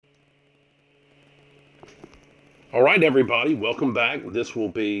All right, everybody, welcome back. This will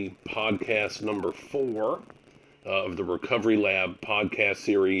be podcast number 4 of the Recovery Lab podcast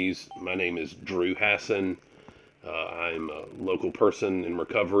series. My name is Drew Hassan. I'm a local person in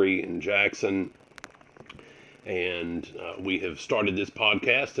recovery in Jackson, and we have started this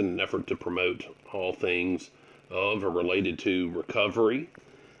podcast in an effort to promote all things of or related to recovery.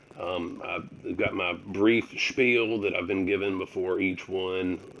 I've got my brief spiel that I've been given before each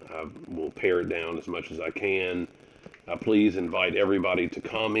one. I will pare it down as much as I can. Please invite everybody to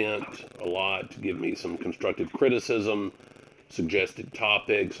comment a lot, to give me some constructive criticism, suggested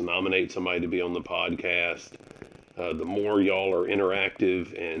topics, nominate somebody to be on the podcast. The more y'all are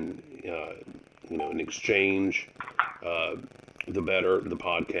interactive and in exchange, the better the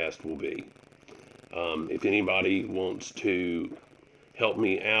podcast will be. If anybody wants to help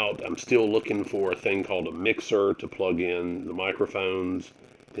me out, I'm still looking for a thing called a mixer to plug in the microphones.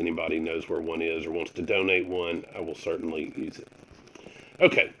 If anybody knows where one is or wants to donate one, I will certainly use it.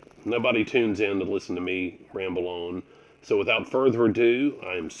 Okay, nobody tunes in to listen to me ramble on. So without further ado,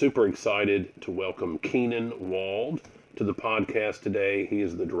 I am super excited to welcome Keenan Wald to the podcast today. He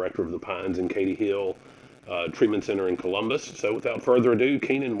is the director of the Pines in Katy Hill Treatment Center in Columbus. So without further ado,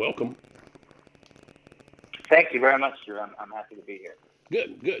 Keenan, welcome. Thank you very much, Drew. I'm happy to be here.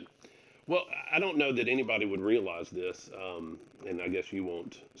 Good. Well, I don't know that anybody would realize this, and I guess you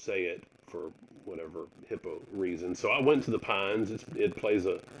won't say it for whatever HIPAA reason. So I went to the Pines. It plays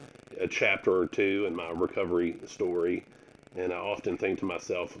a chapter or two in my recovery story, and I often think to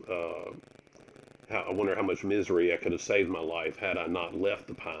myself, I wonder how much misery I could have saved my life had I not left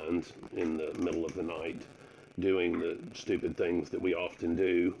the Pines in the middle of the night doing the stupid things that we often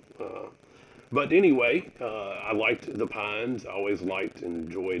do. But anyway, I liked the Pines. I always liked and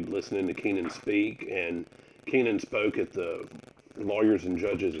enjoyed listening to Keenan speak. And Keenan spoke at the Lawyers and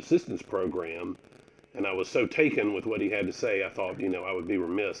Judges Assistance Program. And I was so taken with what he had to say, I thought, I would be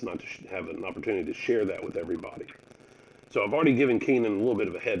remiss not to have an opportunity to share that with everybody. So I've already given Keenan a little bit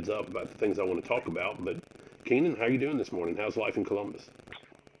of a heads up about the things I want to talk about. But Keenan, how are you doing this morning? How's life in Columbus?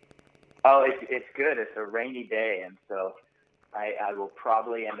 Oh, it's good. It's a rainy day, and so I will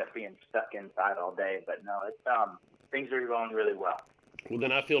probably end up being stuck inside all day, but no, it's things are going really well. Well,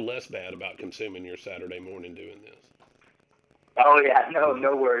 then I feel less bad about consuming your Saturday morning doing this. Oh yeah,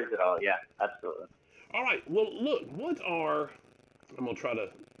 no worries at all. Yeah, absolutely. All right. Well, look, I'm gonna try to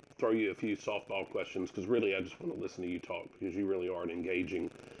throw you a few softball questions because really I just want to listen to you talk because you really are an engaging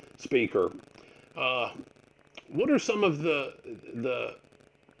speaker. What are some of the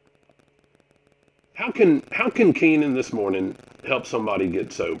How can Keenan this morning help somebody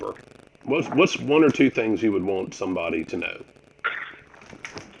get sober? What's one or two things you would want somebody to know?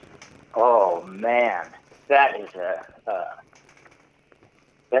 Oh man, that's a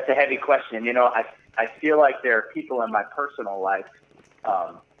heavy question. I feel like there are people in my personal life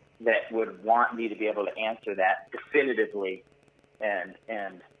that would want me to be able to answer that definitively, and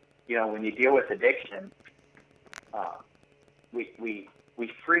when you deal with addiction, we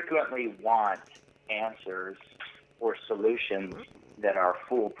frequently want answers or solutions that are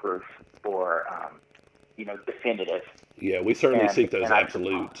foolproof or definitive. Yeah, we certainly seek those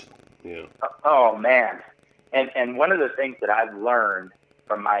absolutes. Yeah. Oh man, and one of the things that I've learned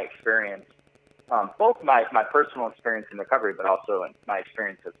from my experience, both my personal experience in recovery, but also in my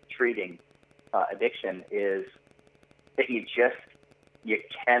experience of treating addiction, is that you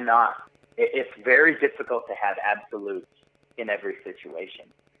cannot. It's very difficult to have absolutes in every situation.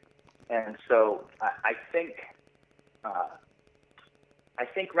 And so I think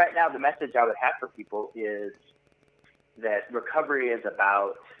right now the message I would have for people is that recovery is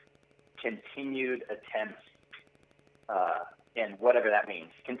about continued attempts, and whatever that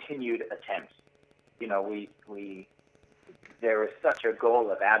means, continued attempts. There was such a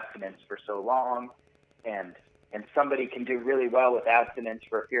goal of abstinence for so long, and somebody can do really well with abstinence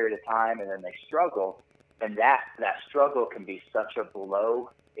for a period of time, and then they struggle, and that struggle can be such a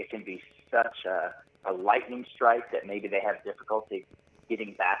blow. It can be such a lightning strike that maybe they have difficulty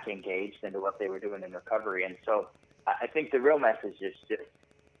getting back engaged into what they were doing in recovery. And so I think the real message is just,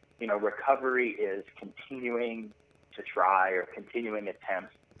 recovery is continuing to try or continuing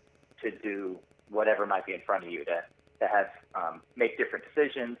attempts to do whatever might be in front of you, to have make different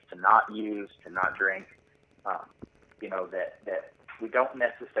decisions, to not use, to not drink, that we don't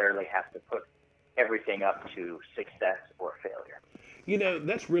necessarily have to put everything up to success or failure.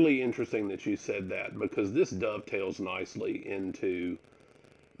 That's really interesting that you said that because this dovetails nicely into.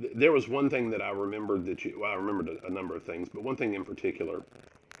 There was one thing that I remembered I remembered a number of things, but one thing in particular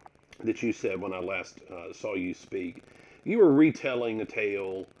that you said when I last saw you speak. You were retelling a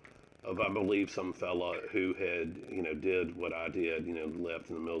tale I believe, some fella who had, did what I did, left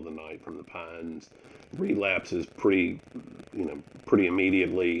in the middle of the night from the Pines, relapses pretty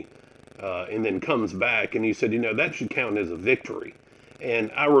immediately, and then comes back. And you said, that should count as a victory.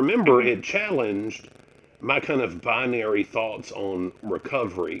 And I remember it challenged my kind of binary thoughts on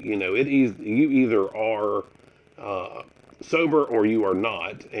recovery. You either are sober or you are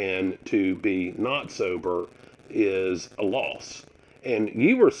not, and to be not sober is a loss. And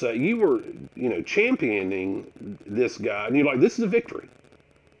you were championing this guy, and you're like, this is a victory.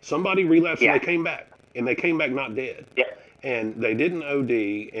 Somebody relapsed and they came back not dead. Yeah. And they didn't OD,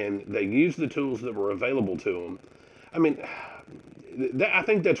 and they used the tools that were available to them. I mean, I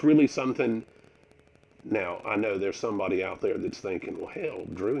think that's really something. Now, I know there's somebody out there that's thinking, well, hell,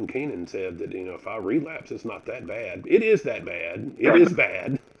 Drew and Keenan said that, if I relapse, it's not that bad. It is that bad. It is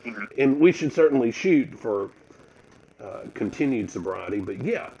bad. And we should certainly shoot for continued sobriety. But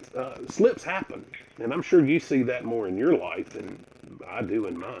yeah, slips happen. And I'm sure you see that more in your life than I do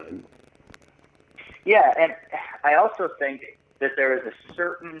in mine. Yeah, and I also think that there is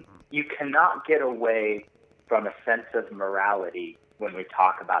you cannot get away from a sense of morality when we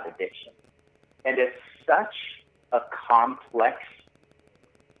talk about addiction. And it's such a complex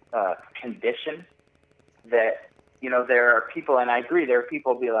condition that, there are people, and I agree, there are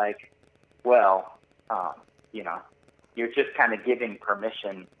people who be like, well, you're just kind of giving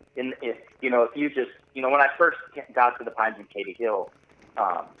permission. If you just, when I first got to the Pines in Katy Hill,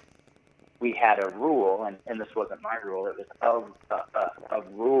 we had a rule, and this wasn't my rule, it was a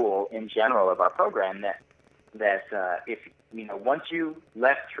rule in general of our program that if, once you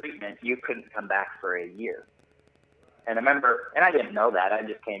left treatment, you couldn't come back for a year. And I remember, and I didn't know that, I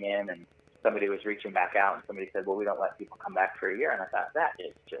just came in and somebody was reaching back out and somebody said, well, we don't let people come back for a year. And I thought, that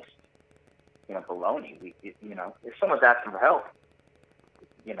is just, baloney. If someone's asking for help,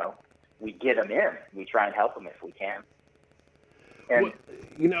 we get them in. We try and help them if we can. And,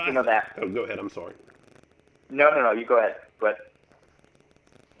 that. Oh, go ahead. I'm sorry. No, you go ahead.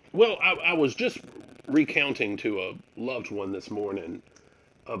 Well, I was just recounting to a loved one this morning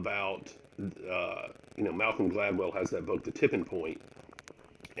about, Malcolm Gladwell has that book, The Tipping Point.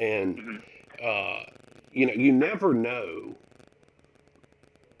 And, you never know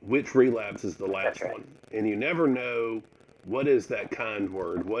which relapse is the last one. And you never know what is that kind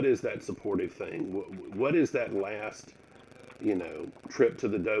word, what is that supportive thing, what is that last, trip to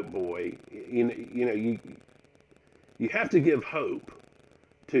the dope boy. You have to give hope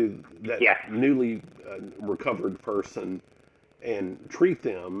to that newly recovered person and treat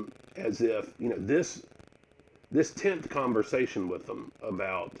them as if, this 10th conversation with them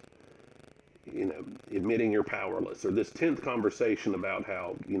about, admitting you're powerless, or this 10th conversation about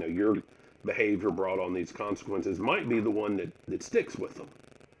how, your behavior brought on these consequences might be the one that sticks with them.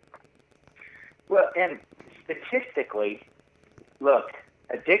 Well, and statistically, look,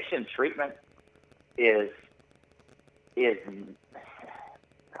 addiction treatment is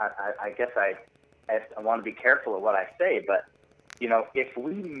I guess I want to be careful of what I say, but, if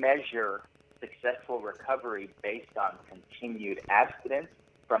we measure successful recovery based on continued abstinence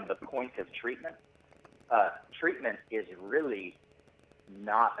from the point of treatment, treatment is really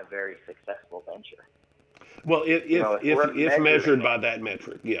not a very successful venture. Well, if measured by that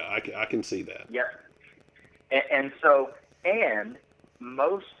metric, yeah, I can see that. Yeah, and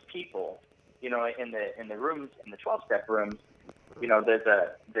most people, in the rooms, in the 12-step rooms,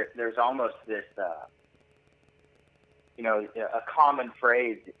 there's almost this, a common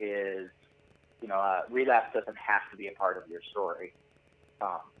phrase is, relapse doesn't have to be a part of your story.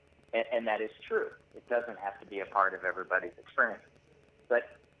 And that is true. It doesn't have to be a part of everybody's experience. But,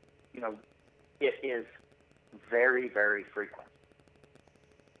 it is very, very frequent.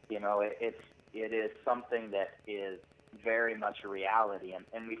 It is something that is very much a reality.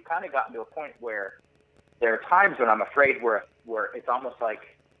 And we've kind of gotten to a point where there are times when I'm afraid where it's almost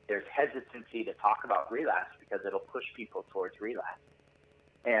like there's hesitancy to talk about relapse because it'll push people towards relapse.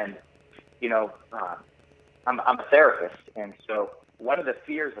 And, I'm a therapist, and so one of the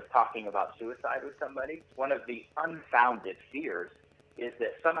fears of talking about suicide with somebody, one of the unfounded fears, is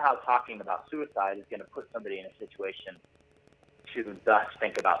that somehow talking about suicide is going to put somebody in a situation to thus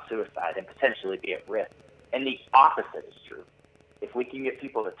think about suicide and potentially be at risk. And the opposite is true. If we can get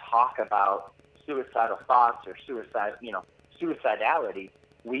people to talk about suicidal thoughts or suicidality,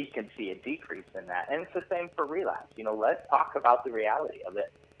 we can see a decrease in that. And it's the same for relapse. Let's talk about the reality of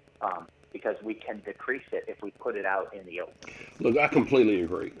it, because we can decrease it if we put it out in the open. Look, I completely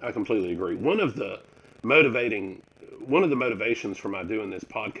agree. One of the motivations for my doing this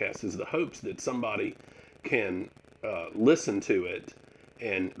podcast is the hopes that somebody can listen to it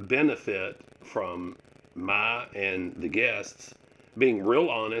and benefit from my and the guests being real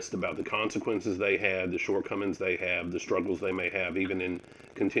honest about the consequences they had, the shortcomings they have, the struggles they may have, even in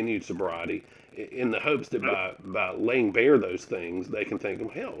continued sobriety, in the hopes that by laying bare those things, they can think, well,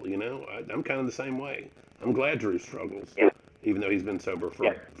 hell, I'm kind of the same way. I'm glad Drew struggles, Yeah. even though he's been sober for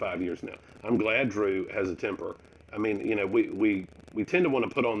Yeah. 5 years now. I'm glad Drew has a temper. I mean, we tend to want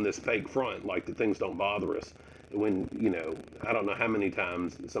to put on this fake front like that things don't bother us. When, I don't know how many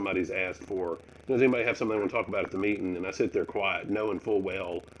times somebody's asked for, does anybody have something they want to talk about at the meeting? And I sit there quiet, knowing full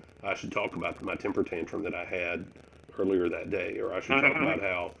well I should talk about my temper tantrum that I had earlier that day, or I should talk about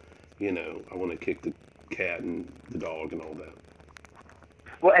how, I want to kick the cat and the dog and all that.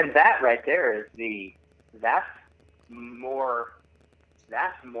 Well, and that right there is that's more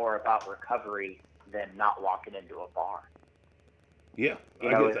about recovery than not walking into a bar. Yeah, I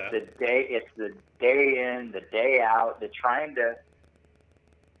get that. It's the day in, the day out, the trying to,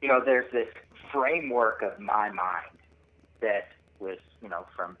 there's this framework of my mind that was,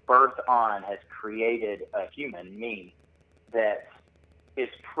 from birth on has created a human, me, that is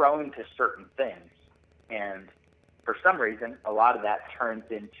prone to certain things. And for some reason, a lot of that turns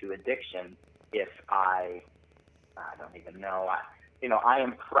into addiction if I don't even know, I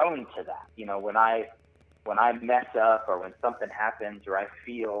am prone to that. When I mess up or when something happens or I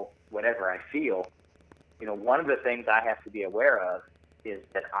feel whatever I feel, one of the things I have to be aware of is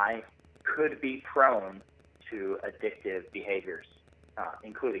that I could be prone to addictive behaviors,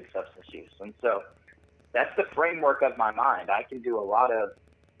 including substance use. And so that's the framework of my mind. I can do a lot of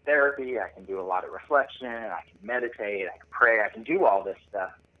therapy. I can do a lot of reflection. I can meditate. I can pray. I can do all this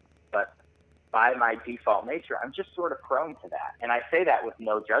stuff. But by my default nature, I'm just sort of prone to that. And I say that with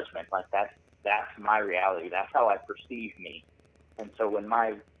no judgment. Like that's my reality. That's how I perceive me. And so when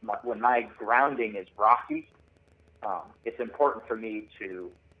my grounding is rocky, it's important for me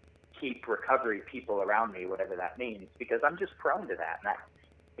to keep recovery people around me, whatever that means, because I'm just prone to that.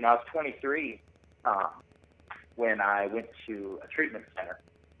 And I was 23 when I went to a treatment center,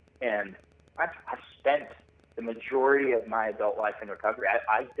 and I spent the majority of my adult life in recovery.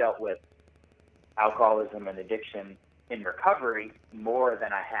 I dealt with alcoholism and addiction in recovery more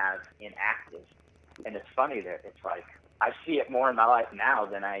than I have in active. And it's funny that it's like I see it more in my life now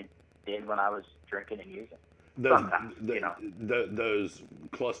than I did when I was drinking and using. Those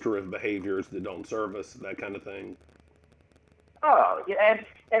cluster of behaviors that don't serve us, that kind of thing. Oh, yeah,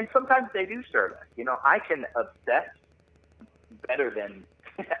 and sometimes they do serve us. I can obsess better than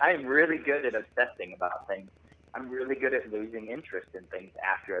I'm really good at obsessing about things. I'm really good at losing interest in things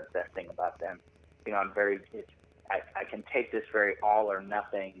after obsessing about them. I can take this very all or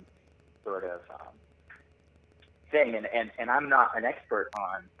nothing sort of thing, and I'm not an expert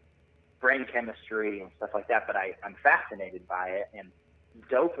on brain chemistry and stuff like that, but I'm fascinated by it. And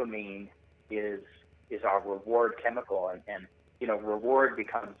dopamine is our reward chemical, and reward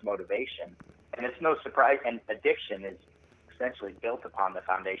becomes motivation. And it's no surprise, and addiction is essentially built upon the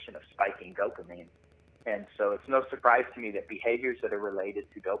foundation of spiking dopamine. And so it's no surprise to me that behaviors that are related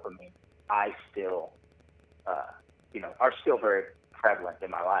to dopamine, I still, are still very prevalent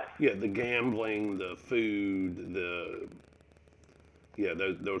in my life. Yeah, the gambling, the food,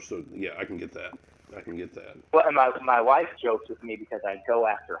 I can get that. Well, and my wife jokes with me because I go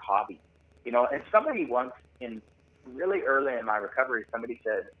after hobbies, and somebody once really early in my recovery, somebody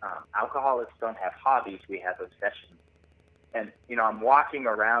said, alcoholics don't have hobbies, we have obsessions. And, I'm walking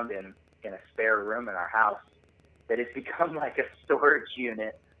around in a spare room in our house that has become like a storage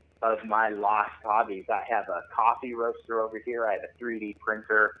unit of my lost hobbies. I have a coffee roaster over here. I have a 3D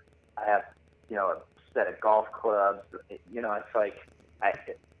printer. I have, a set of golf clubs. It's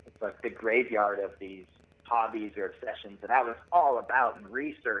like the graveyard of these hobbies or obsessions that I was all about and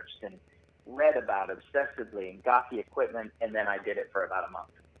researched and read about obsessively and got the equipment, and then I did it for about a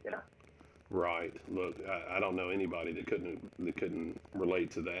month, Right. Look, I don't know anybody that couldn't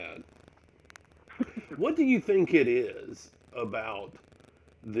relate to that. What do you think it is about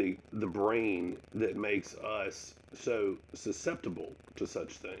the brain that makes us so susceptible to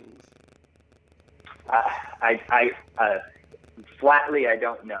such things? Flatly, I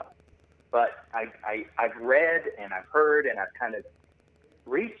don't know, but I've read and I've heard and I've kind of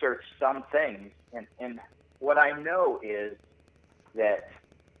researched some things, and what I know is that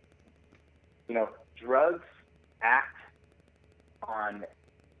drugs act on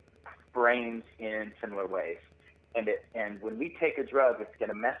brains in similar ways, and when we take a drug, it's going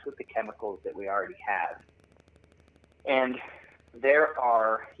to mess with the chemicals that we already have. And there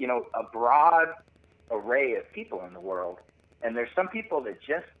are a broad array of people in the world, and there's some people that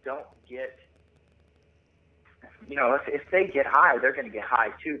just don't get if they get high, they're going to get high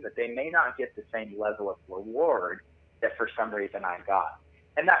too, but they may not get the same level of reward that for some reason I got.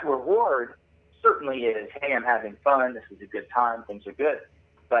 And that reward certainly is, hey, I'm having fun. This is a good time. Things are good.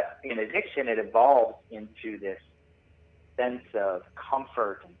 But in addiction, it evolves into this sense of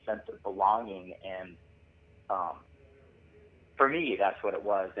comfort and sense of belonging. And for me, that's what it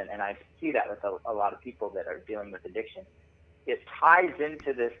was. And I see that with a lot of people that are dealing with addiction. It ties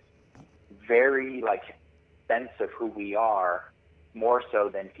into this very sense of who we are, more so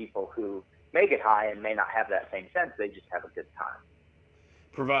than people who may get high and may not have that same sense. They just have a good time.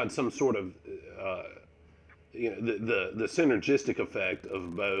 Provide some sort of the synergistic effect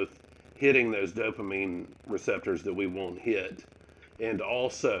of both hitting those dopamine receptors that we won't hit, and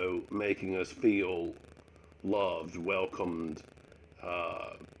also making us feel loved, welcomed,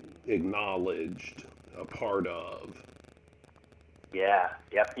 acknowledged, a part of. Yeah,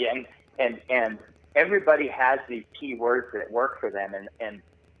 yep, yeah, and everybody has these key words that work for them, and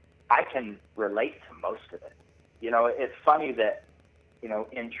I can relate to most of it. It's funny that,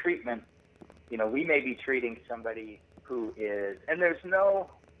 in treatment, we may be treating somebody who is, and there's no,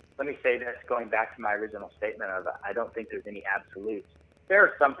 let me say this, going back to my original statement of, I don't think there's any absolutes. There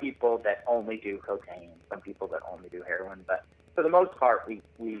are some people that only do cocaine, some people that only do heroin, but for the most part,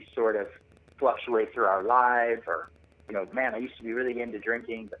 we sort of fluctuate through our lives, or, man, I used to be really into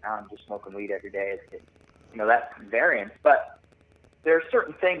drinking, but now I'm just smoking weed every day. That's variance. But there are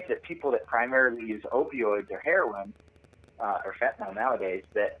certain things that people that primarily use opioids or heroin or fentanyl nowadays,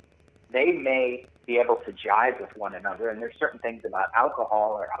 that they may be able to jive with one another. And there's certain things about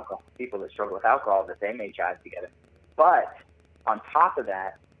alcohol or people that struggle with alcohol that they may jive together. But on top of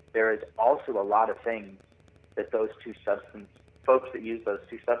that, there is also a lot of things that folks that use those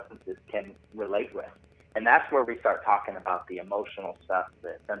two substances can relate with. And that's where we start talking about the emotional stuff,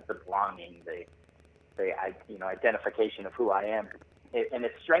 the sense of belonging, the identification of who I am. And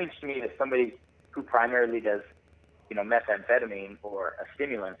it's strange to me that somebody who primarily does, methamphetamine or a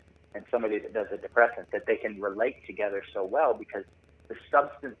stimulant, and somebody that does a depressant, that they can relate together so well, because the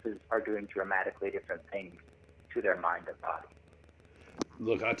substances are doing dramatically different things to their mind and body.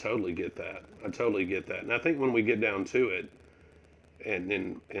 Look, I totally get that. And I think when we get down to it,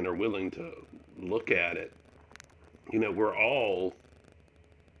 and are willing to look at it, we're all,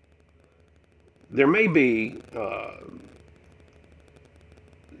 there may be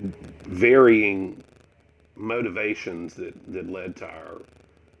varying motivations that led to our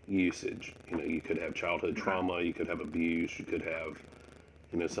usage. You could have childhood trauma, you could have abuse, you could have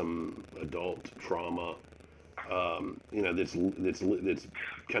some adult trauma, that's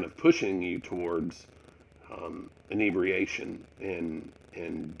kind of pushing you towards inebriation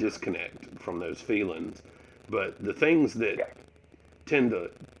and disconnect from those feelings. But the things that tend to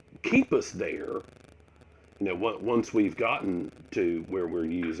keep us there, once we've gotten to where we're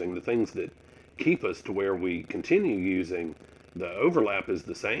using, the things that keep us to where we continue using, the overlap is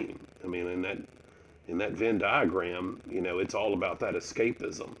the same. I mean, in that Venn diagram, it's all about that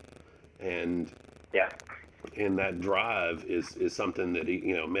escapism, and that drive is something that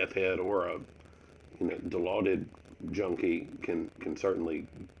meth head or a dilaudid junkie can certainly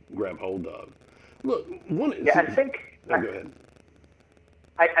grab hold of. Look, I think. Go ahead.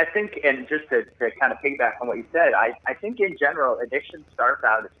 I think, and just to kind of piggyback on what you said, I think in general, addiction starts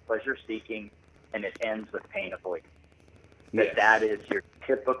out as pleasure seeking and it ends with pain avoidance. That is your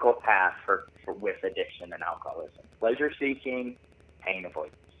typical path for with addiction and alcoholism. Pleasure seeking, pain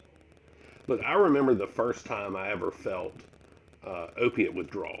avoidance. Look, I remember the first time I ever felt opiate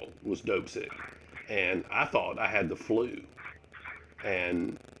withdrawal was dope sick, and I thought I had the flu,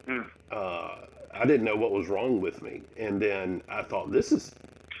 and I didn't know what was wrong with me. And then I thought, this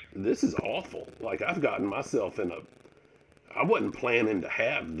is awful. Like, I've gotten myself I wasn't planning to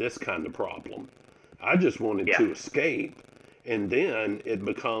have this kind of problem. I just wanted to escape. And then it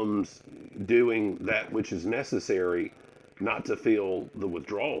becomes doing that which is necessary not to feel the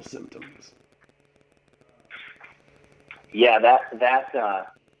withdrawal symptoms. Yeah, that's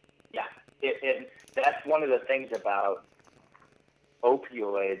one of the things about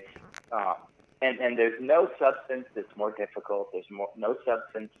opioids. And there's no substance that's more difficult. There's no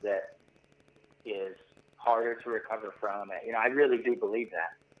substance that is harder to recover from. I really do believe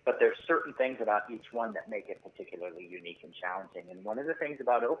that. But there's certain things about each one that make it particularly unique and challenging. And one of the things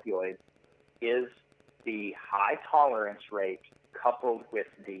about opioids is the high tolerance rate coupled with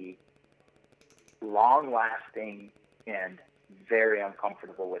the long-lasting and very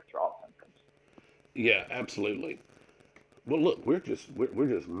uncomfortable withdrawal symptoms. Yeah, absolutely. Well, look, we're just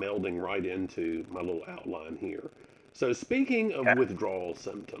melding right into my little outline here. So, speaking of withdrawal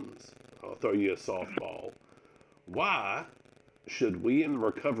symptoms, I'll throw you a softball. Why should we in the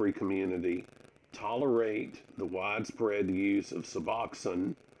recovery community tolerate the widespread use of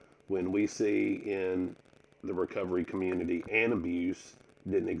Suboxone when we see in the recovery community an abuse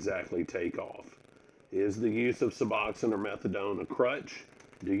didn't exactly take off? Is the use of Suboxone or methadone a crutch?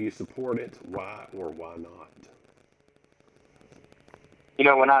 Do you support it? Why or why not?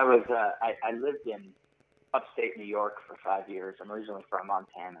 When I was, I lived in upstate New York for 5 years. I'm originally from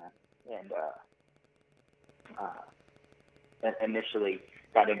Montana, and initially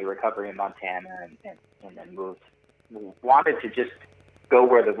got into recovery in Montana, and then wanted to just go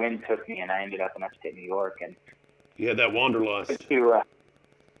where the wind took me, and I ended up in upstate New York. And yeah, that wanderlust.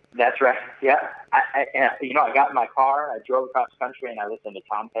 That's right. Yeah, I got in my car, I drove across country, and I listened to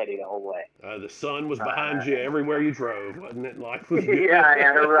Tom Petty the whole way. The sun was behind you everywhere you drove, wasn't it? Life was good. Yeah,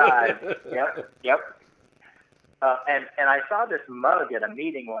 and arrived. Yep. And I saw this mug at a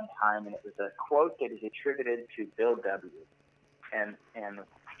meeting one time, and it was a quote that is attributed to Bill W. And I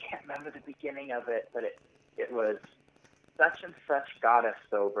can't remember the beginning of it, but it was, such and such got us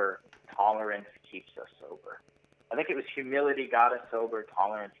sober, tolerance keeps us sober. I think it was humility got us sober,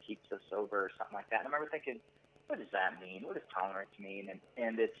 tolerance keeps us sober, or something like that. And I remember thinking, what does that mean? What does tolerance mean?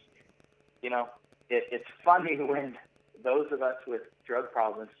 And it's, it's funny when those of us with drug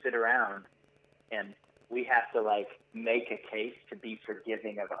problems sit around and we have to make a case to be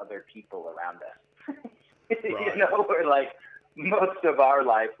forgiving of other people around us. Right. We're like, most of our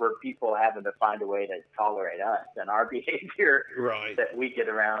life we're people having to find a way to tolerate us and our behavior right. that we get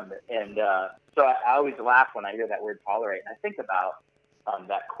around. And so I always laugh when I hear that word tolerate. And I think about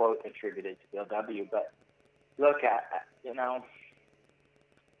that quote attributed to Bill W. But look at,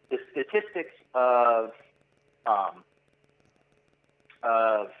 the statistics of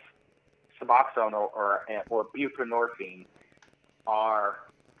Suboxone or buprenorphine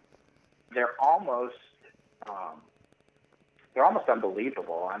they're almost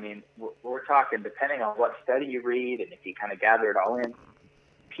unbelievable. I mean, we're talking, depending on what study you read and if you kind of gather it all in,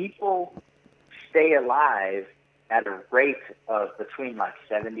 people stay alive at a rate of between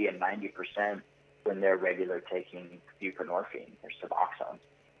 70 and 90% when they're regular taking buprenorphine or Suboxone.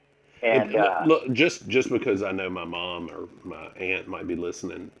 And look, just because I know my mom or my aunt might be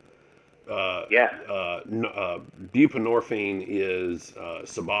listening, buprenorphine is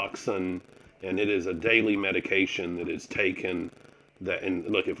Suboxone, and it is a daily medication that is taken. And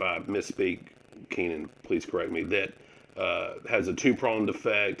look, if I misspeak, Keenan, please correct me. That has a two-pronged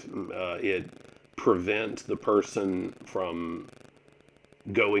effect. It prevents the person from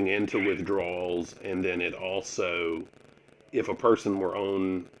going into withdrawals, and then it also, if a person were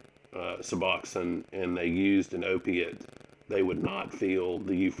on Suboxone and they used an opiate, they would not feel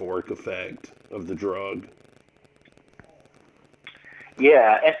the euphoric effect of the drug.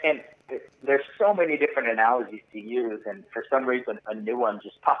 Yeah, and there's so many different analogies to use, and for some reason a new one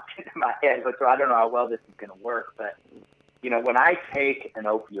just popped into my head, so I don't know how well this is going to work, but when I take an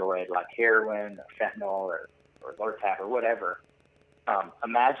opioid like heroin or fentanyl or Lortab or whatever,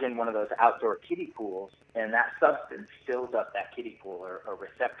 imagine one of those outdoor kiddie pools, and that substance fills up that kiddie pool or a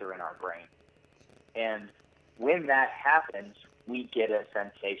receptor in our brain. And when that happens, we get a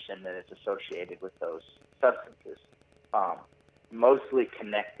sensation that is associated with those substances, mostly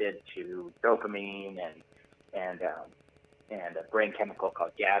connected to dopamine and a brain chemical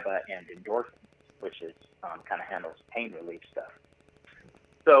called GABA and endorphins, which is kind of handles pain relief stuff.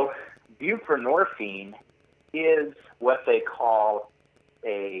 So buprenorphine is what they call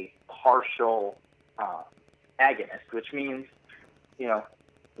a partial agonist, which means,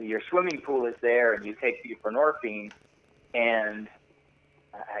 your swimming pool is there and you take buprenorphine and,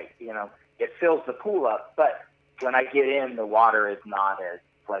 it fills the pool up. But when I get in, the water is not as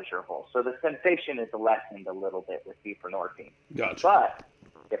pleasurable. So the sensation is lessened a little bit with buprenorphine. Gotcha.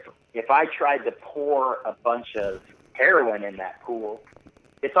 But if I tried to pour a bunch of heroin in that pool,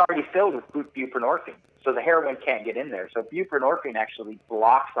 it's already filled with buprenorphine. So the heroin can't get in there. So buprenorphine actually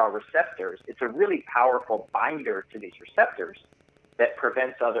blocks our receptors. It's a really powerful binder to these receptors that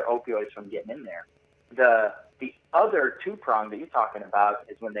prevents other opioids from getting in there. The other two-prong that you're talking about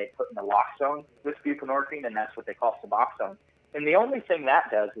is when they put naloxone with buprenorphine, and that's what they call Suboxone. And the only thing that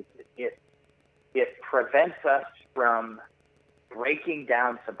does is it prevents us from breaking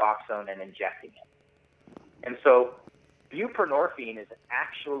down Suboxone and injecting it. And so buprenorphine is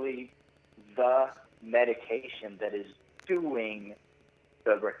actually the medication that is doing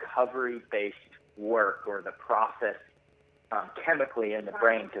the recovery-based work or the process chemically in the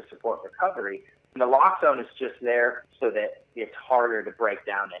brain to support recovery. Naloxone is just there so that it's harder to break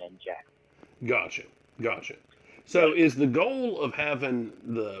down and inject. Gotcha. So is the goal of having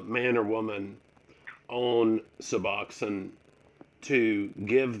the man or woman on Suboxone to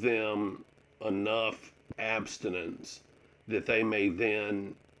give them enough abstinence that they may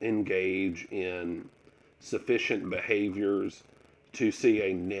then engage in sufficient behaviors to see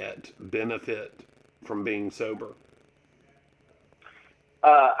a net benefit from being sober?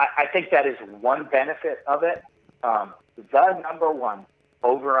 I think that is one benefit of it. The number one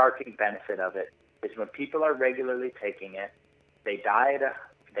overarching benefit of it is when people are regularly taking it, they die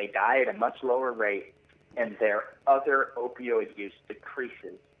at a much lower rate, and their other opioid use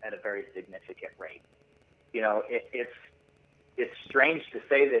decreases at a very significant rate. You know, it's strange to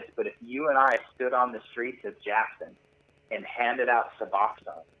say this, but if you and I stood on the streets of Jackson and handed out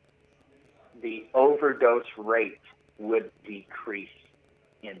Suboxone, the overdose rate would decrease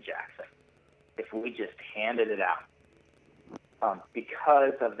in Jackson if we just handed it out,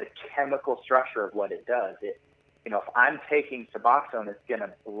 because of the chemical structure of what it does. If I'm taking Suboxone, it's going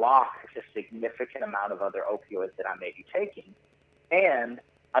to block a significant amount of other opioids that I may be taking, and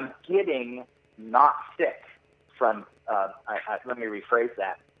I'm getting not sick from. Let me rephrase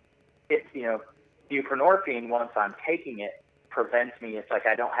that. Buprenorphine, once I'm taking it, prevents me. It's like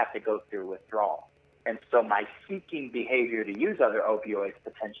I don't have to go through withdrawal. And so my seeking behavior to use other opioids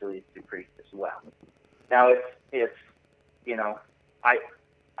potentially is decreased as well. Now,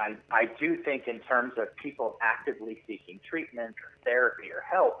 I do think in terms of people actively seeking treatment or therapy or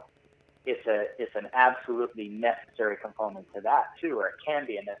help, it's an absolutely necessary component to that too, or it can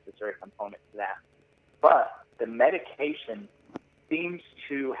be a necessary component to that. But the medication seems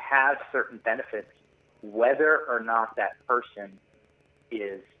to have certain benefits whether or not that person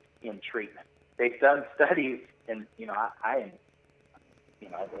is in treatment. They've done studies, and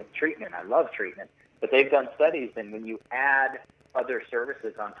treatment. I love treatment, but they've done studies, and when you add other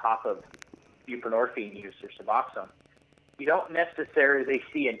services on top of buprenorphine use or Suboxone, you don't necessarily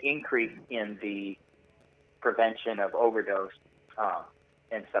see an increase in the prevention of overdose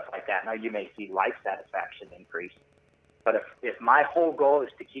and stuff like that. Now, you may see life satisfaction increase, but if my whole goal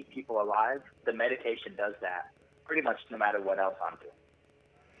is to keep people alive, the medication does that pretty much no matter what else I'm doing.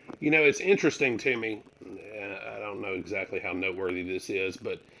 It's interesting to me. I don't know exactly how noteworthy this is,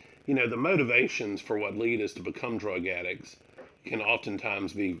 but the motivations for what lead us to become drug addicts can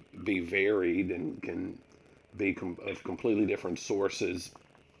oftentimes be varied and can be of completely different sources.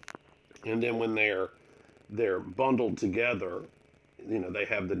 And then when they're bundled together, they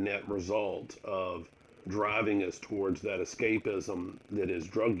have the net result of driving us towards that escapism that is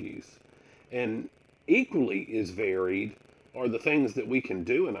drug use. And equally as varied are the things that we can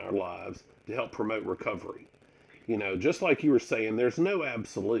do in our lives to help promote recovery. Just like you were saying, there's no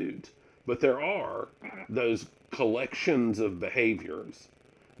absolute, but there are those collections of behaviors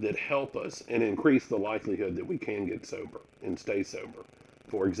that help us and increase the likelihood that we can get sober and stay sober.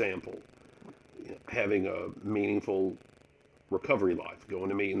 For example, having a meaningful recovery life, going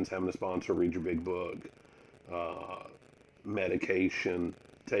to meetings, having a sponsor read your big book, medication,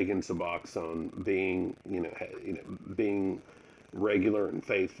 taking Suboxone, being regular and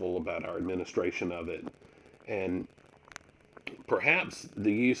faithful about our administration of it. And perhaps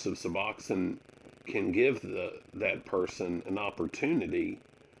the use of Suboxone can give that person an opportunity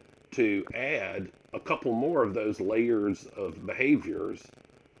to add a couple more of those layers of behaviors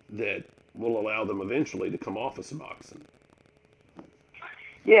that will allow them eventually to come off of Suboxone.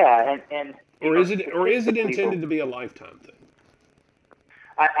 Yeah, and or is it intended to be a lifetime thing?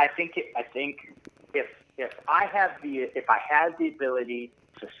 I think if I had the ability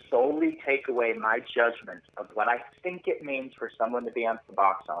to solely take away my judgment of what I think it means for someone to be on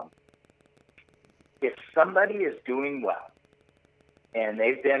Suboxone, if somebody is doing well and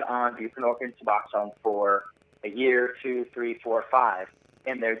they've been on buprenorphine Suboxone for a year, 2, 3, 4, 5,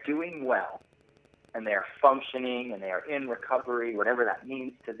 and they're doing well, and they're functioning, and they are in recovery, whatever that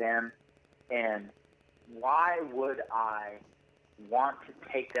means to them, and why would I want to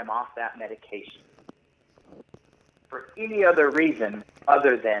take them off that medication for any other reason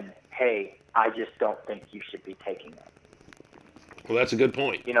other than, hey, I just don't think you should be taking it? Well, that's a good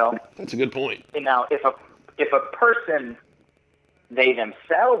point. That's a good point. And now, if a person, they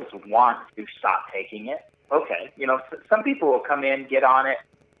themselves want to stop taking it, okay. Some people will come in, get on it,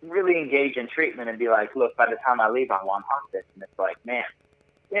 really engage in treatment, and be like, look, by the time I leave, I'm on hospice. And it's like, man,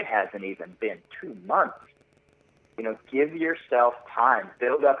 it hasn't even been 2 months. Give yourself time,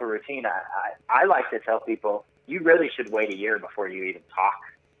 build up a routine. I like to tell people, you really should wait a year before you even talk.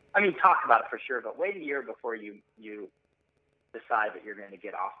 I mean, talk about it for sure, but wait a year before you decide that you're going to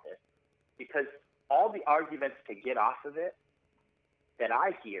get off this. Because all the arguments to get off of it that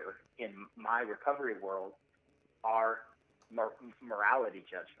I hear in my recovery world are morality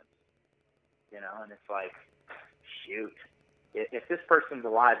judgments. and it's like, shoot, if this person's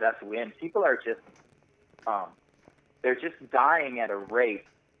alive, that's a win. People are just, they're just dying at a rate,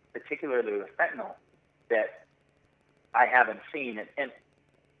 particularly with fentanyl, that I haven't seen. And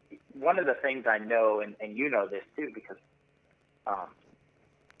one of the things I know, and you know this too, because,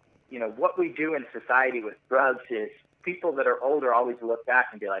 what we do in society with drugs is people that are older always look back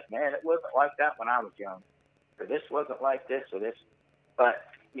and be like, man, it wasn't like that when I was young, or this wasn't like this or this. But,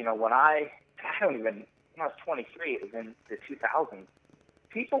 when I was 23, it was in the 2000s,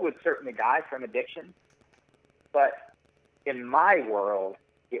 people would certainly die from addiction. But in my world,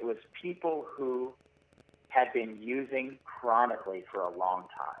 it was people who had been using chronically for a long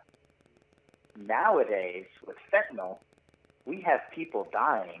time. Nowadays, with fentanyl, we have people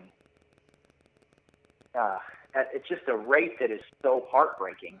dying at just a rate that is so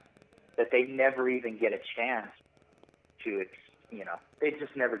heartbreaking that they never even get a chance to, they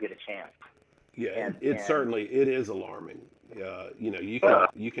just never get a chance. Yeah, and certainly it is alarming.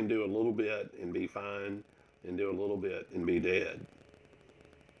 You can do a little bit and be fine, and do a little bit and be dead.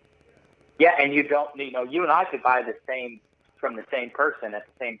 Yeah, and you don't, you and I could buy the same from the same person at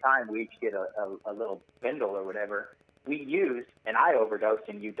the same time. We each get a little bindle or whatever. We use, and I overdose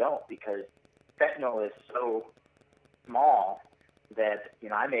and you don't, because fentanyl is so small that,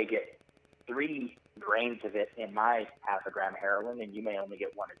 I may get 3 grains of it in my half a gram of heroin, and you may only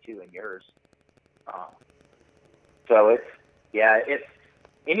get 1 or 2 in yours. So it's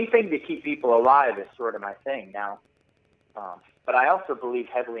anything to keep people alive is sort of my thing now. But I also believe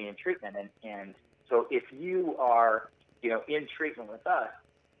heavily in treatment. And so if you are, in treatment with us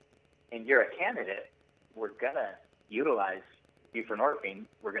and you're a candidate, we're going to utilize buprenorphine.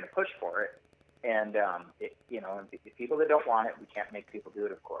 We're going to push for it. And, the people that don't want it, we can't make people do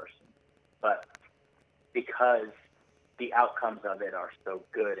it, of course. But because the outcomes of it are so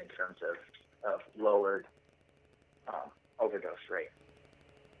good in terms of lowered overdose rate.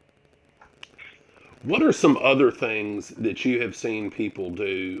 What are some other things that you have seen people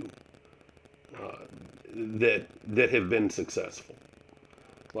do that have been successful?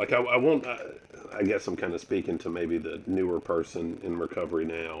 Like I guess I'm kind of speaking to maybe the newer person in recovery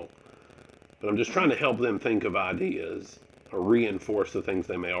now, but I'm just trying to help them think of ideas or reinforce the things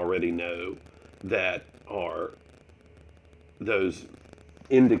they may already know that are those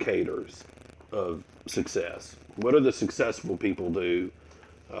indicators of success. What do the successful people do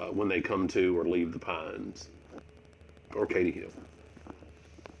when they come to or leave the Pines or Katy Hill?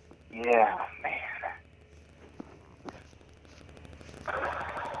 Yeah, man.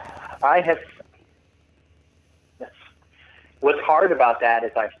 What's hard about that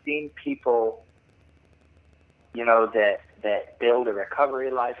is I've seen people, that build a recovery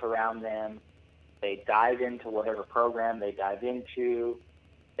life around them. They dive into whatever program they dive into.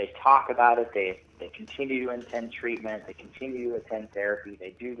 They talk about it. They continue to attend treatment. They continue to attend therapy.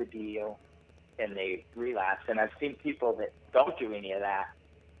 They do the deal, and they relapse. And I've seen people that don't do any of that,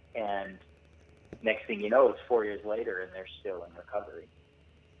 and next thing you know, it's 4 years later, and they're still in recovery.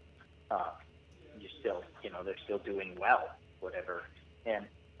 They're still doing well, whatever. And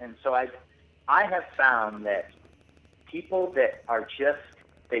so I have found that people that are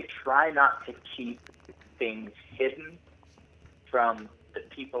they try not to keep things hidden from the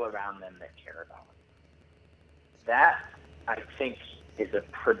people around them that care about them. That, I think, is a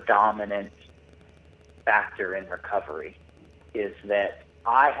predominant factor in recovery, is that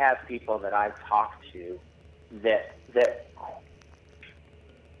I have people that I talk to that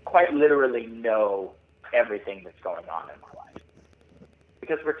quite literally know everything that's going on in my life.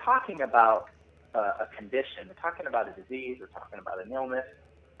 Because we're talking about a condition, we're talking about a disease, we're talking about an illness.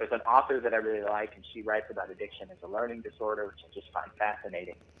 There's an author that I really like, and she writes about addiction as a learning disorder, which I just find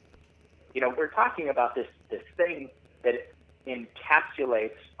fascinating. We're talking about this thing that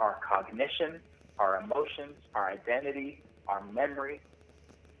encapsulates our cognition, our emotions, our identity, our memory,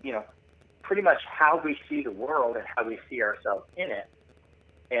 pretty much how we see the world and how we see ourselves in it.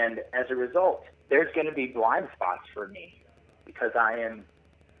 And as a result, there's going to be blind spots for me because I am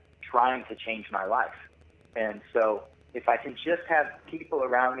trying to change my life. And so if I can just have people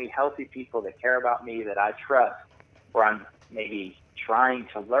around me, healthy people that care about me, that I trust, or I'm maybe trying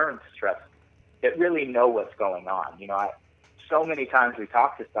to learn to trust, that really know what's going on. So many times we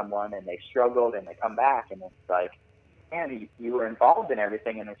talk to someone and they struggled and they come back and it's like, man, you were involved in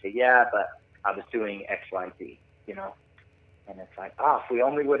everything. And they say, yeah, but I was doing X, Y, Z, And it's like, if we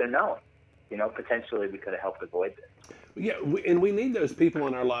only would have known, potentially we could have helped avoid this. Yeah, and we need those people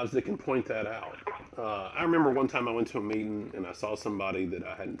in our lives that can point that out. I remember one time I went to a meeting and I saw somebody that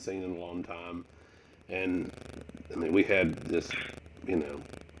I hadn't seen in a long time. And, we had this,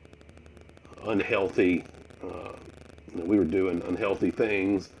 unhealthy. We were doing unhealthy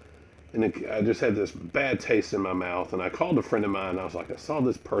things, and I just had this bad taste in my mouth. And I called a friend of mine. I was like, I saw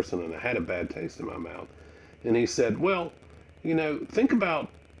this person, and I had a bad taste in my mouth. And he said, well, think about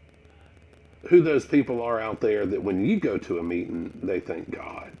who those people are out there that when you go to a meeting, they think,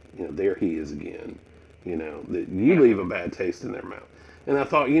 God, there he is again. That you leave a bad taste in their mouth. And I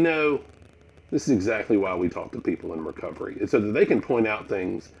thought, this is exactly why we talk to people in recovery. It's so that they can point out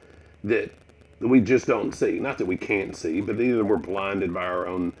things that we just don't see. Not that we can't see, but either we're blinded by our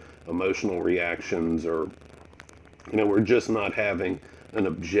own emotional reactions, or we're just not having an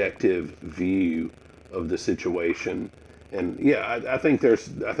objective view of the situation. And yeah, I think there's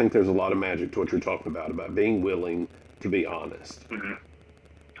a lot of magic to what you're talking about being willing to be honest. Mm-hmm.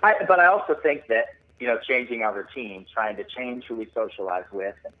 But I also think that changing our routine, trying to change who we socialize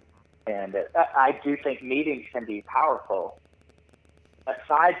with, and I do think meetings can be powerful.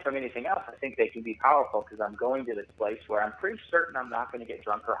 Aside from anything else, I think they can be powerful because I'm going to this place where I'm pretty certain I'm not going to get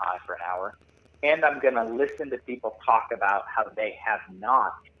drunk or high for an hour, and I'm going to listen to people talk about how they have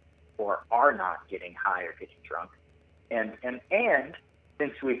not or are not getting high or getting drunk. And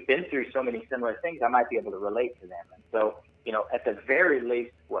since we've been through so many similar things, I might be able to relate to them. And so, at the very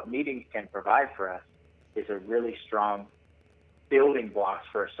least, what meetings can provide for us is a really strong building blocks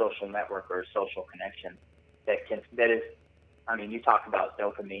for a social network or a social connection that is, you talk about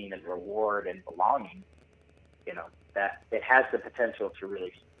dopamine and reward and belonging, that it has the potential to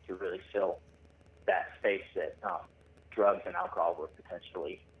really fill that space that drugs and alcohol would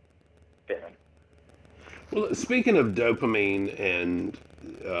potentially fit in. Well, speaking of dopamine and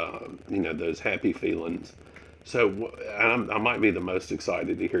those happy feelings, so I might be the most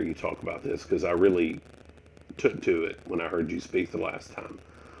excited to hear you talk about this because I really took to it when I heard you speak the last time.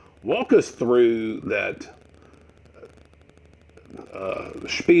 Walk us through that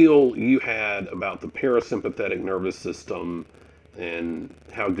spiel you had about the parasympathetic nervous system and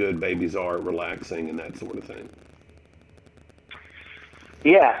how good babies are at relaxing and that sort of thing.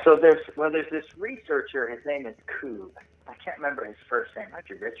 Yeah, so there's this researcher, his name is Koob. I can't remember his first name. Might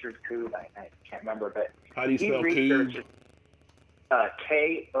be Richard Koob. I can't remember, but how do you spell Koob?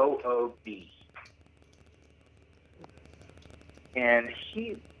 Koob. And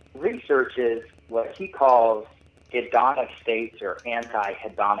he researches what he calls hedonic states or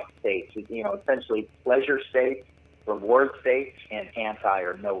anti-hedonic states. Essentially pleasure states, reward states, and anti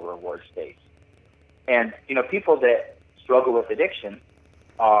or no reward states. And people that struggle with addiction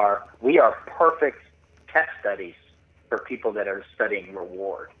we are perfect test studies for people that are studying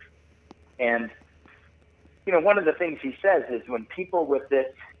reward. And one of the things he says is when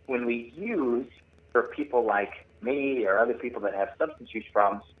we use, for people like me or other people that have substance use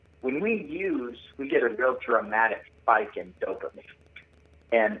problems, when we use, we get a real dramatic spike in dopamine.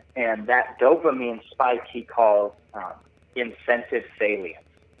 And that dopamine spike he calls incentive salience.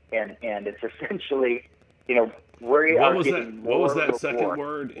 And it's essentially, we are getting more What was that reward. second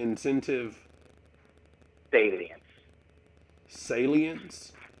word? Incentive? Salience.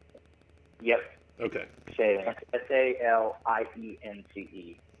 Salience? Yep. Okay. Salience.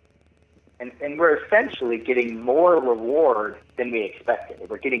 SALIENCE. And we're essentially getting more reward than we expected.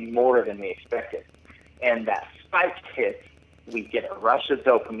 We're getting more than we expected. And that spike hits, we get a rush of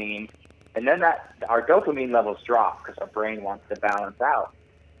dopamine, and then our dopamine levels drop because our brain wants to balance out.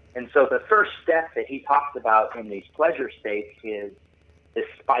 And so the first step that he talks about in these pleasure states is this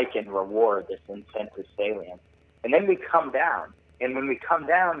spike in reward, this incentive salience. And then we come down. And when we come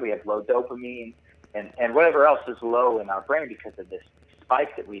down, we have low dopamine and whatever else is low in our brain because of this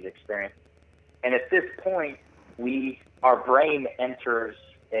spike that we've experienced. And at this point, our brain enters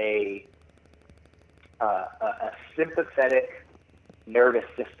a sympathetic nervous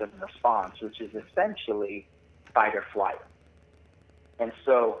system response, which is essentially fight or flight. And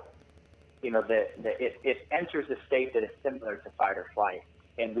so, it enters a state that is similar to fight or flight,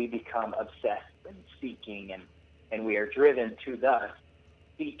 and we become obsessed and seeking, and we are driven to thus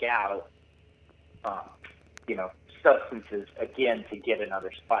seek out, substances again to get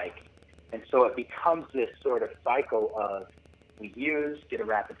another spike. And so it becomes this sort of cycle of we use, get a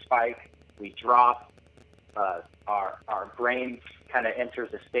rapid spike, we drop, our brain kind of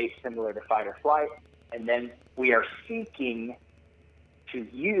enters a state similar to fight or flight, and then we are seeking to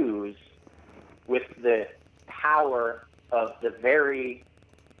use with the power of the very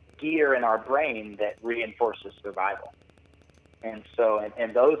gear in our brain that reinforces survival. And so,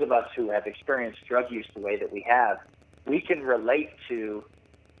 and those of us who have experienced drug use the way that we have, we can relate to,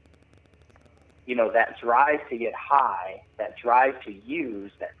 that drive to get high, that drive to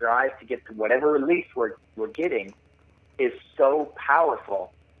use, that drive to get to whatever relief we're getting is so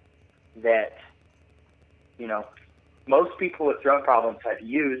powerful that, most people with drug problems have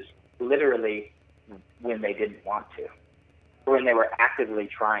used literally when they didn't want to, or when they were actively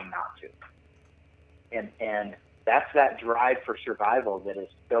trying not to. And that's that drive for survival that is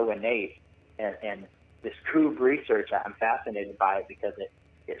so innate. And this Koob research, I'm fascinated by it because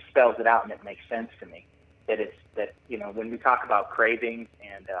it spells it out and it makes sense to me. That when we talk about cravings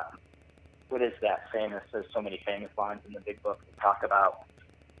and what is that famous? There's so many famous lines in the big book that talk about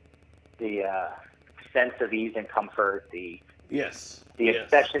the sense of ease and comfort, the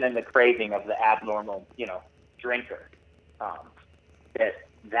obsession and the craving of the abnormal, drinker.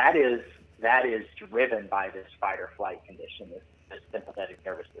 That is driven by this fight or flight condition, this sympathetic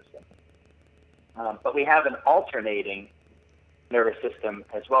nervous system. But we have an alternating nervous system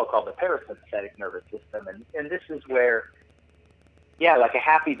as well called the parasympathetic nervous system. And this is where, like a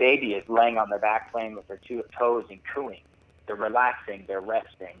happy baby is laying on their back playing with their two toes and cooing. They're relaxing, they're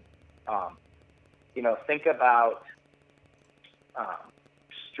resting. Think about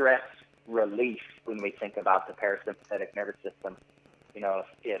stress relief when we think about the parasympathetic nervous system.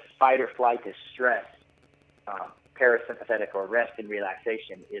 If fight or flight is stress, parasympathetic or rest and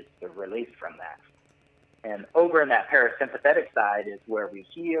relaxation is the relief from that. And over in that parasympathetic side is where we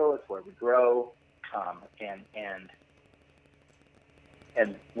heal, it's where we grow, and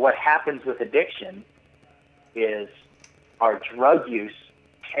what happens with addiction is our drug use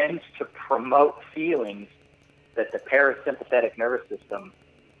tends to promote feelings that the parasympathetic nervous system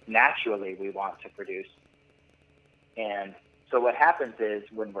naturally we want to produce. And so what happens is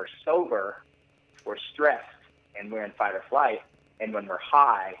when we're sober, we're stressed and we're in fight or flight, and when we're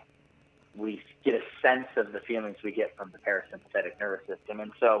high, we get a sense of the feelings we get from the parasympathetic nervous system.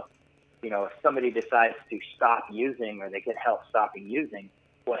 And so, if somebody decides to stop using or they get help stopping using,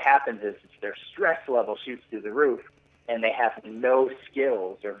 what happens is their stress level shoots through the roof and they have no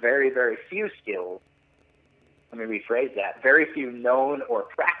skills or very, very few skills. Let me rephrase that. Very few known or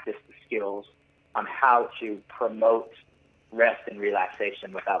practiced skills on how to promote rest and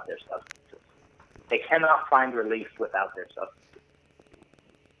relaxation without their substances. They cannot find relief without their substances.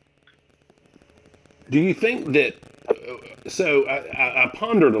 Do you think that? So I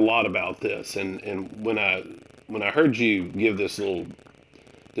pondered a lot about this, and when I heard you give this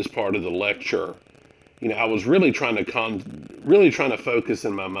part of the lecture, I was really trying to focus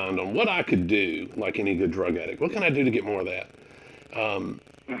in my mind on what I could do, like any good drug addict. What can I do to get more of that?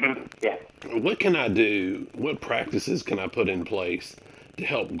 Yeah. What can I do? What practices can I put in place to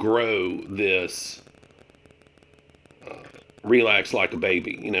help grow this relax like a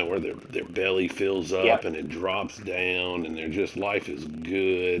baby, where their belly fills up and it drops down and they're just, life is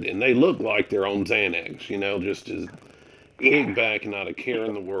good, and they look like they're on Xanax, just as kick back and not a care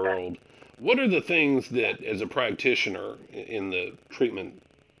in the world. What are the things that, as a practitioner in the treatment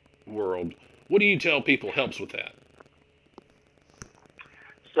world, what do you tell people helps with that?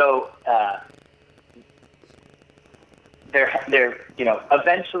 So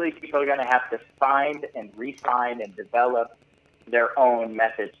eventually people are going to have to find and refine and develop their own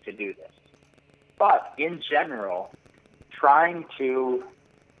methods to do this. But in general, trying to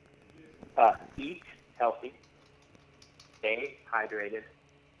eat healthy, stay hydrated,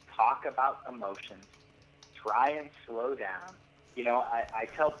 talk about emotions, try and slow down. I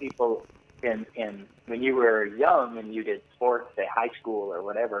tell people when you were young and you did sports, say high school or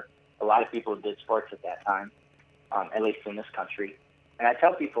whatever, a lot of people did sports at that time, at least in this country. And I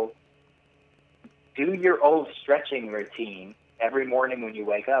tell people, do your old stretching routine every morning when you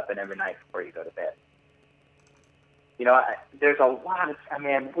wake up and every night before you go to bed. There's a lot of,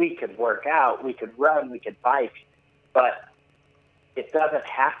 we could work out, we could run, we could bike, but it doesn't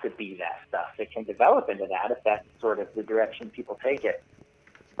have to be that stuff. It can develop into that if that's sort of the direction people take it.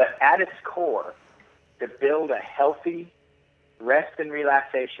 But at its core, to build a healthy rest and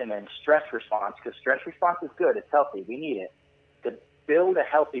relaxation and stress response, because stress response is good, it's healthy, we need it. To build a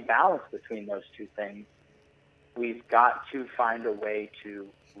healthy balance between those two things, we've got to find a way to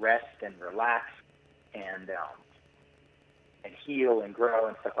rest and relax and heal and grow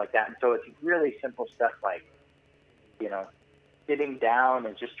and stuff like that. And so it's really simple stuff like, sitting down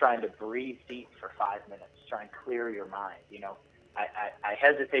and just trying to breathe deep for 5 minutes, try and clear your mind. I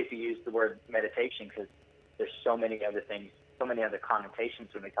hesitate to use the word meditation because there's so many other things, so many other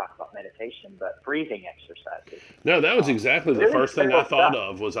connotations when we talk about meditation, but breathing exercises. No, that was exactly the first thing I thought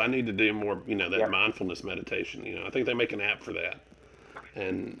of was I need to do more, that mindfulness meditation. I think they make an app for that.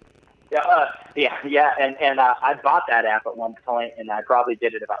 And and I bought that app at one point, and I probably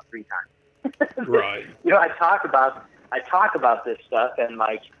did it about 3 times. Right. I talk about this stuff, and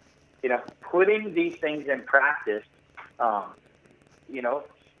putting these things in practice,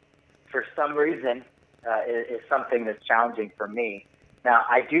 for some reason, is something that's challenging for me. Now,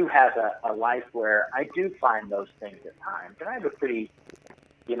 I do have a life where I do find those things at times, and I have a pretty,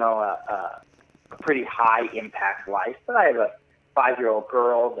 a pretty high impact life. But I have a 5-year-old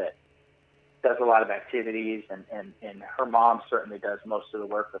girl that does a lot of activities, and her mom certainly does most of the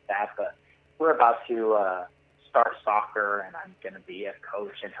work with that. But we're about to start soccer, and I'm going to be a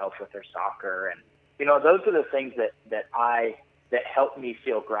coach and help with her soccer. And, those are the things that help me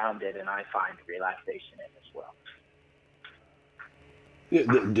feel grounded, and I find relaxation in as well. Yeah,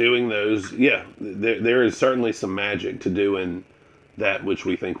 doing those, yeah, there is certainly some magic to doing that which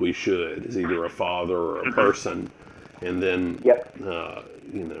we think we should, as either a father or a person, and then, Yep.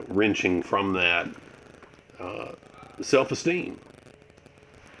 wrenching from that self-esteem.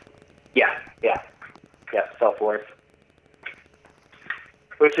 Yeah, self-worth,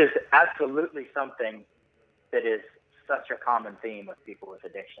 which is absolutely something that is such a common theme with people with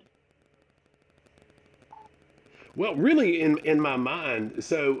addiction. Well, really, in my mind,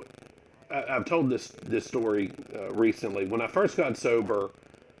 so I've told this story recently. When I first got sober,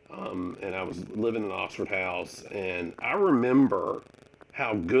 and I was living in Oxford House, and I remember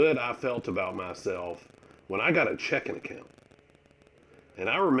how good I felt about myself when I got a checking account. And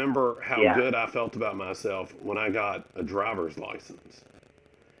I remember how good I felt about myself when I got a driver's license.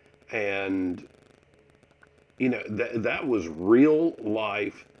 And, that was real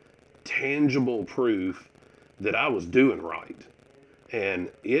life, tangible proof that I was doing right.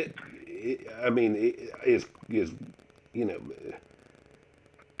 And it is,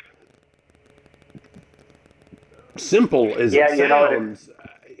 simple as it sounds.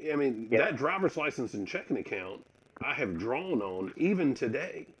 That driver's license and checking account I have drawn on even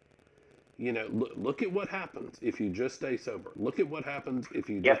today. Look at what happens if you just stay sober. Look at what happens if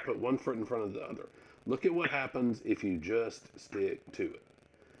you just put one foot in front of the other. Look at what happens if you just stick to it.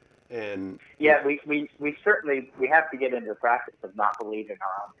 And we certainly have to get into the practice of not believing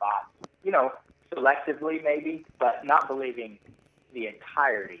our own thoughts. Selectively maybe, but not believing the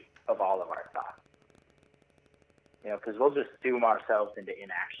entirety of all of our thoughts. Because we'll just doom ourselves into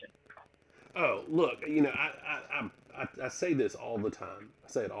inaction. Oh, look, I say this all the time. I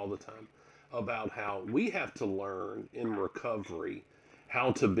say it all the time about how we have to learn in recovery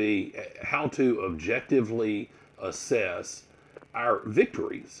how to objectively assess our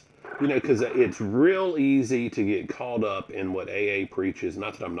victories. Because it's real easy to get caught up in what AA preaches.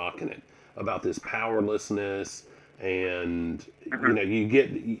 Not that I'm knocking it, about this powerlessness, and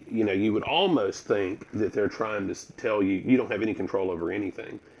you would almost think that they're trying to tell you don't have any control over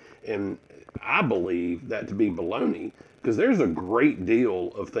anything, and I believe that to be baloney, because there's a great deal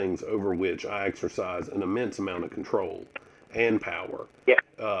of things over which I exercise an immense amount of control and power.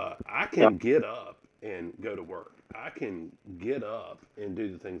 I can get up and go to work. I can get up and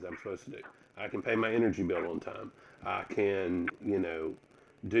do the things I'm supposed to do. I can pay my energy bill on time. I can,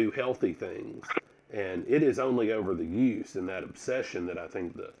 do healthy things. And it is only over the use and that obsession that I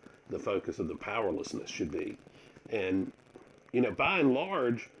think the focus of the powerlessness should be. And, by and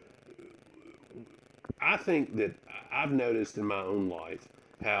large, I think that I've noticed in my own life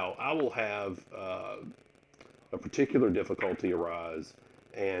how I will have a particular difficulty arise,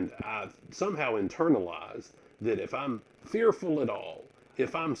 and I somehow internalize that if I'm fearful at all,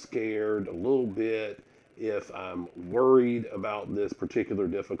 if I'm scared a little bit, if I'm worried about this particular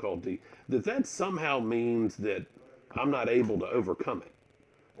difficulty, that somehow means that I'm not able to overcome it.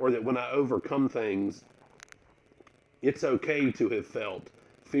 Or that when I overcome things, it's okay to have felt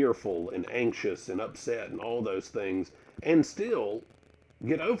fearful and anxious and upset and all those things and still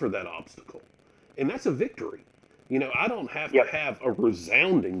get over that obstacle. And that's a victory. I don't have to have a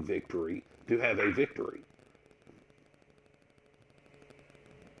resounding victory to have a victory.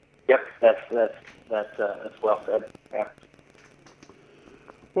 Yep, that's well said. Yeah.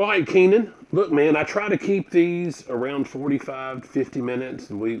 Well, hey, Keenan, look, man, I try to keep these around 45 to 50 minutes,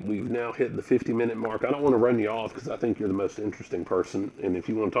 and we've now hit the 50-minute mark. I don't want to run you off because I think you're the most interesting person, and if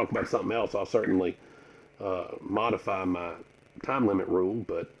you want to talk about something else, I'll certainly modify my time limit rule,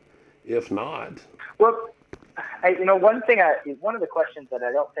 but if not... Well, one of the questions that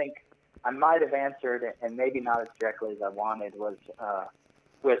I don't think I might have answered, and maybe not as directly as I wanted, was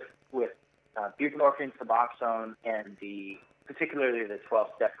with buprenorphine, Suboxone, and particularly the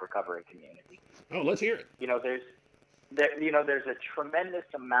 12-step recovery community. Oh, let's hear it. There's a tremendous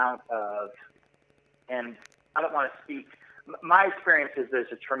amount of, and I don't want to speak. My experience is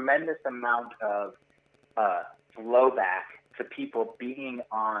there's a tremendous amount of blowback to people being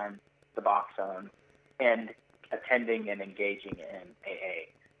on Suboxone and attending and engaging in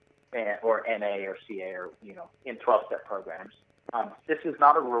AA or NA or CA or in 12-step programs. This is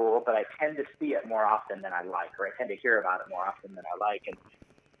not a rule, but I tend to see it more often than I like, or I tend to hear about it more often than I like. And,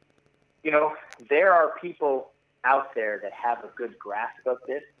 there are people out there that have a good grasp of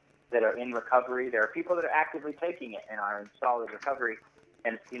this, that are in recovery. There are people that are actively taking it and are in solid recovery.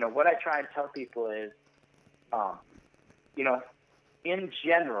 And, what I try and tell people is, in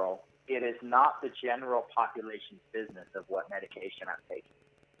general, it is not the general population's business of what medication I'm taking.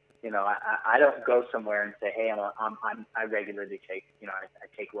 I don't go somewhere and say, hey, I regularly take, I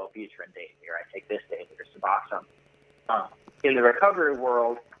take Wellbutrin daily, or I take this daily, or Suboxone. In the recovery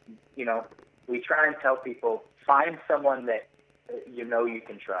world, we try and tell people, find someone that you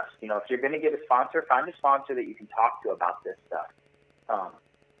can trust. If you're going to get a sponsor, find a sponsor that you can talk to about this stuff,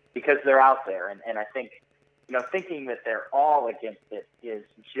 because they're out there. And I think, thinking that they're all against it is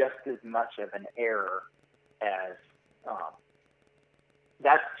just as much of an error as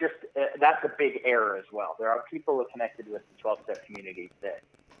that's a big error as well. There are people connected with the 12-step community that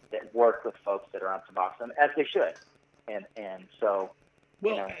work with folks that are on Suboxone, as they should. And so,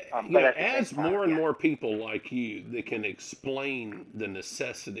 well, as more and more people like you that can explain the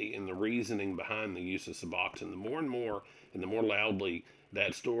necessity and the reasoning behind the use of Suboxone, the more and more and the more loudly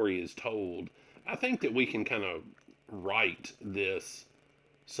that story is told, I think that we can kind of right this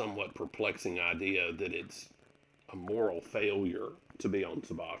somewhat perplexing idea that it's a moral failure to be on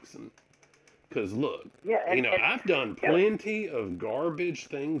Suboxone. Because look, I've done plenty of garbage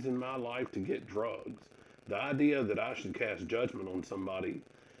things in my life to get drugs. The idea that I should cast judgment on somebody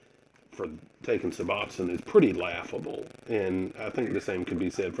for taking Suboxone is pretty laughable. And I think the same can be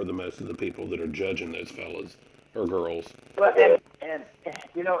said for the most of the people that are judging those fellas or girls. Well, and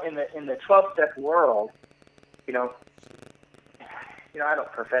in the 12-step world, I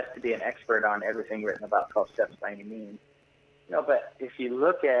don't profess to be an expert on everything written about 12 steps by any means. But if you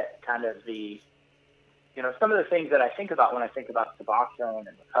look at kind of the, some of the things that I think about when I think about Suboxone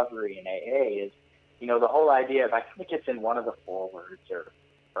and recovery and AA is, the whole idea of, I think it's in one of the forewords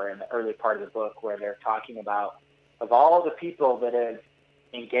or in the early part of the book where they're talking about, of all the people that have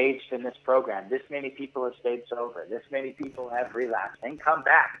engaged in this program, this many people have stayed sober, this many people have relapsed and come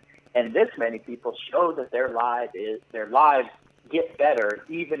back, and this many people show that their lives get better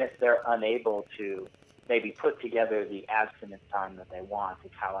even if they're unable to maybe put together the abstinence time that they want,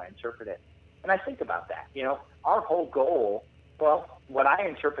 is how I interpret it. And I think about that. Our whole goal, what I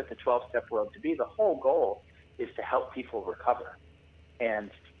interpret the 12-step world to be, the whole goal is to help people recover.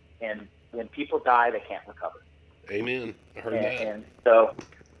 And when people die, they can't recover. Amen. I heard that. And so,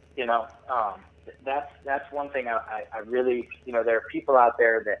 that's one thing I really, there are people out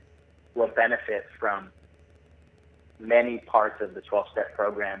there that will benefit from many parts of the 12-step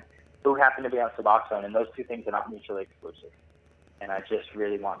program who happen to be on Suboxone, and those two things are not mutually exclusive. And I just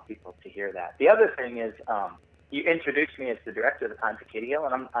really want people to hear that. The other thing is, you introduced me as the director of the Pines of Katy Hill,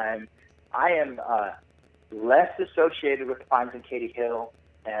 and I am less associated with the Pines and Katy Hill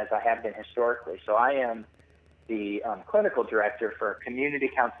as I have been historically. So I am the clinical director for Community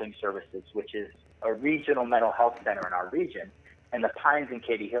Counseling Services, which is a regional mental health center in our region, and the Pines and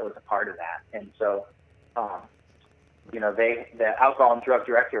Katy Hill is a part of that. And so, the alcohol and drug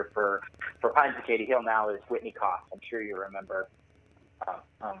director for Pines and Katy Hill now is Whitney Koss. I'm sure you remember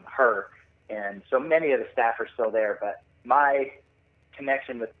her. And so many of the staff are still there, but my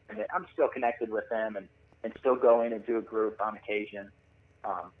connection with them, I'm still connected with them and still go in and do a group on occasion.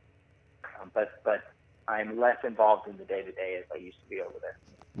 But I'm less involved in the day-to-day as I used to be over there.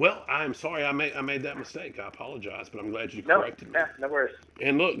 Well, I'm sorry I made that mistake. I apologize, but I'm glad you corrected me. No worries.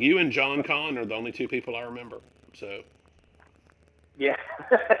 And look, you and John Conn are the only two people I remember. So. Yeah.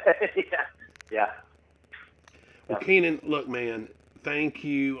 Yeah. Well, Keenan, look, man, thank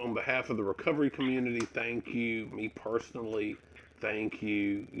you on behalf of the recovery community. Thank you, me personally. Thank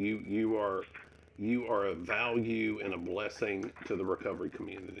you. You are a value and a blessing to the recovery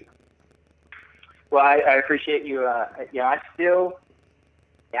community. Well, I appreciate you. I still,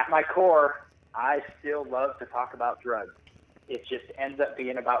 at my core, I still love to talk about drugs. It just ends up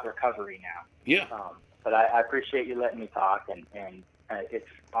being about recovery now. Yeah. But I appreciate you letting me talk, and it's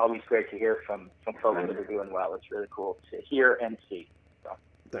always great to hear from folks that are doing well. It's really cool to hear and see. So.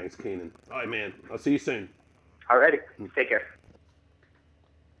 Thanks, Keenan. All right, man. I'll see you soon. All righty. Take care.